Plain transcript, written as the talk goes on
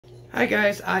Hi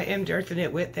guys, I am Derek the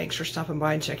Knitwit. Thanks for stopping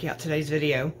by and checking out today's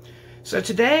video. So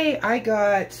today I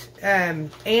got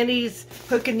Annie's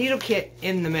hook and needle kit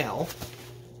in the mail.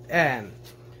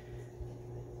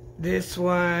 This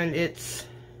one, it's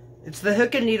the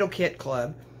hook and needle kit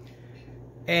club,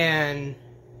 and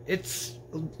it's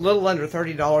a little under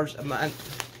 $30 a month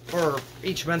for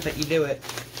each month that you do it.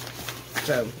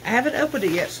 So I haven't opened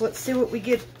it yet, so let's see what we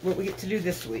get to do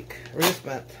this week or this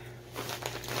month.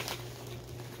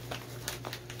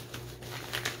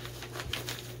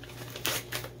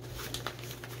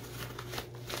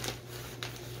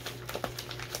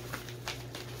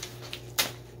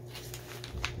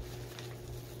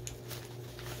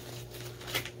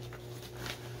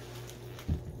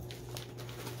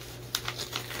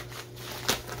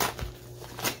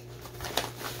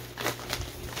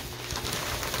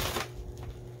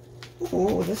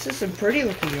 Oh, this is some pretty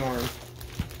looking yarn.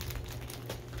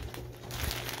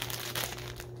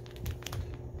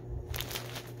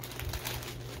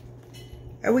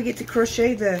 And we get to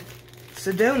crochet the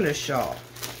Sedona shawl.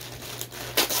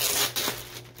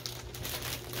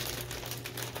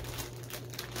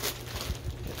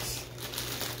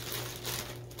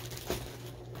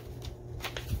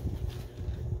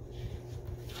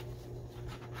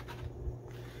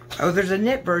 Oh, there's a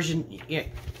knit version. Yeah,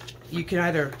 you can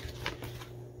either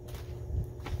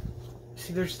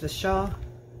see, there's the shawl,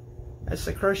 that's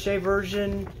the crochet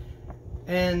version,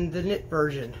 and the knit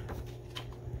version.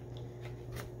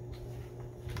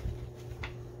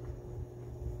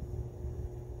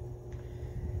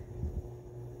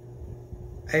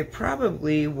 I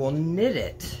probably will knit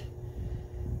it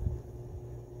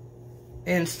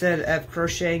instead of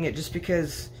crocheting it, just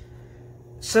because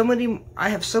I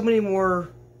have so many more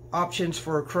options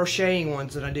for crocheting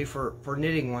ones than I do for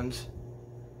knitting ones.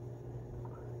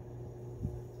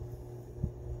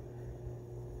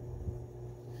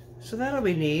 So that'll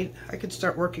be neat. I could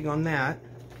start working on that.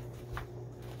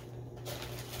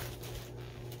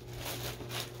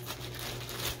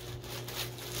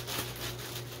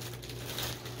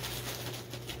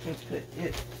 Let's put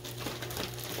it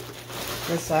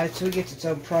this side so it gets its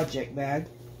own project bag.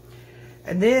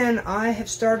 And then I have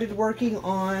started working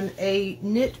on a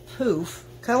knit poof,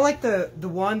 kind of like the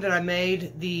one that I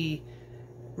made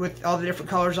with all the different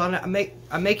colors on it.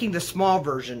 I'm making the small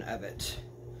version of it.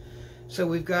 So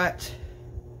we've got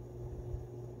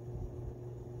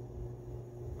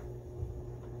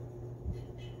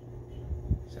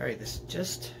there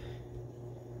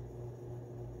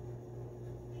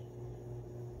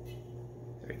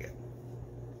we go.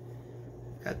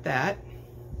 Got that.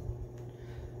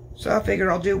 So I figured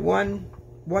I'll do one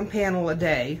panel a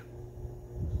day,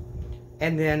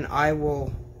 and then I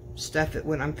will stuff it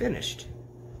when I'm finished.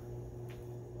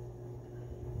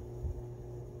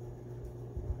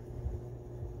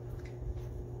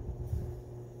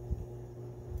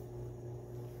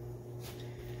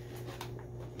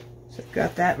 So I've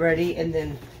got that ready, and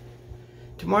then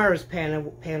tomorrow's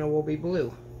panel will be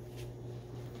blue.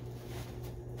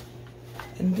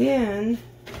 And then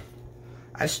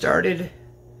I took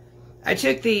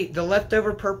the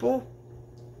leftover purple,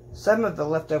 some of the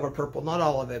leftover purple, not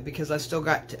all of it, because I still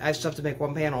have to make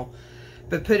one panel,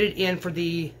 but put it in for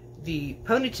the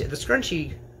ponytail, the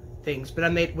scrunchie things. But I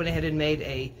went ahead and made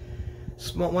a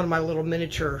small one of my little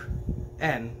miniature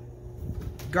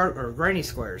granny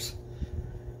squares.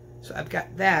 So I've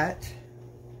got that.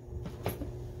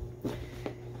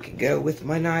 Can go with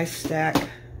my nice stack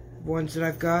of ones that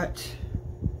I've got.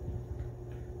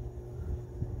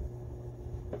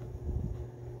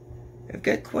 I've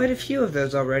got quite a few of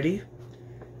those already.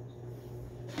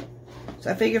 So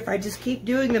I figure if I just keep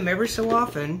doing them every so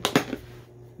often,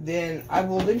 then I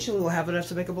will eventually have enough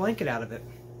to make a blanket out of it.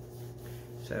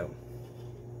 So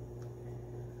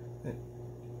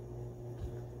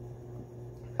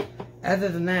other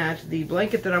than that, the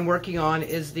blanket that I'm working on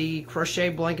is the crochet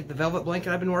blanket, the velvet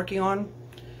blanket I've been working on.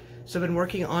 So I've been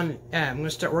working on, I'm going to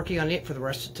start working on it for the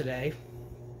rest of today.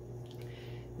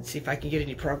 Let's see if I can get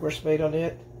any progress made on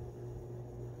it.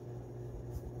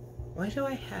 Why do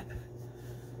I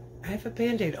have a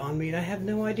band-aid on me and I have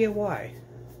no idea why?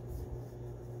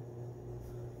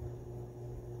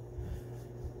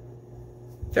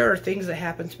 There are things that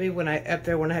happen to me when I have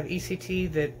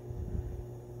ECT that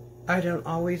I don't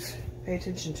always pay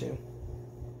attention to.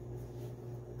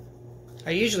 I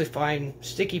usually find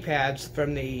sticky pads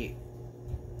from the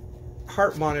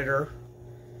heart monitor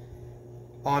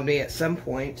on me at some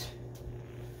point,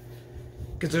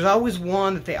 because there's always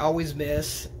one that they always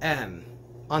miss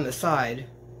on the side.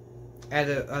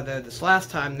 This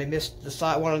last time they missed the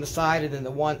side, one on the side, and then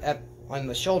the one up on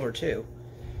the shoulder too.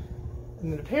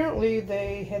 And then apparently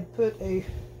they had put a...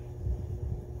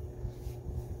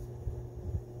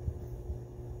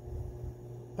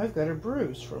 I've got a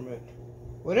bruise from it.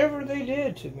 Whatever they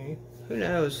did to me, who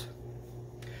knows?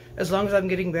 As long as I'm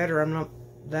getting better, I'm not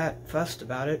that fussed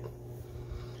about it.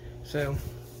 So,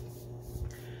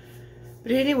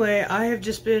 but anyway, I have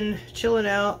just been chilling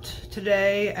out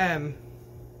today.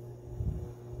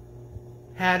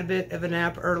 Had a bit of a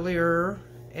nap earlier,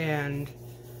 and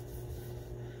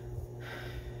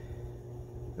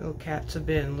little cats have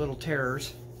been little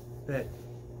terrors, but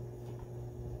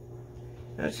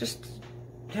it's just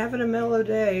having a mellow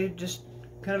day, just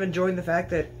kind of enjoying the fact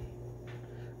that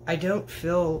I don't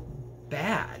feel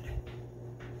bad.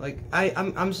 Like,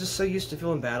 I'm just so used to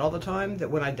feeling bad all the time that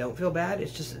when I don't feel bad,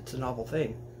 it's a novel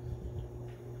thing.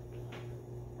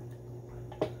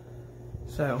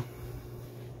 So,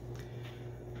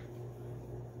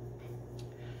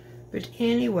 but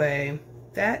anyway,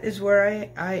 that is where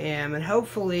I am, and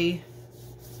hopefully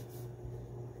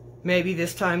maybe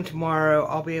this time tomorrow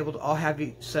I'll have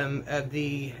some of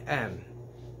the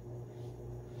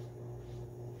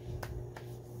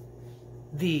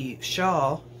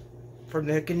shawl from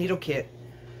the hook and needle kit,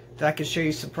 that I can show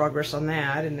you some progress on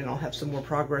that, and then I'll have some more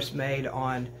progress made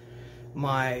on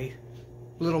my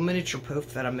little miniature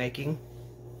poof that I'm making,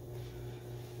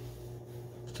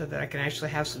 so that I can actually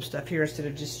have some stuff here instead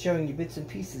of just showing you bits and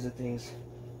pieces of things.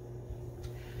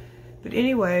 But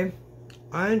anyway,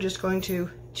 I'm just going to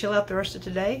chill out the rest of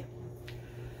today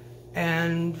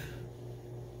and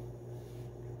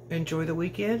enjoy the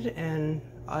weekend, and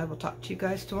I will talk to you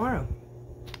guys tomorrow.